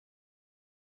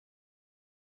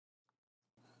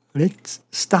Let's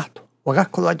start 我が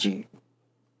コラジ。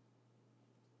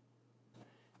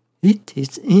It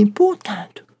is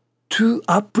important to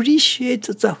appreciate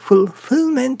the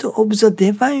fulfillment of the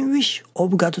divine wish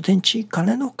of God Tenchi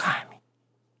KanenoKami.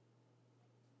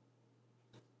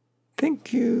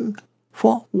 Thank you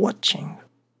for watching.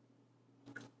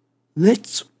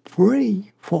 Let's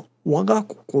pray for 我が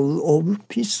心 of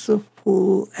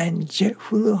peaceful and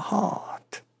joyful heart.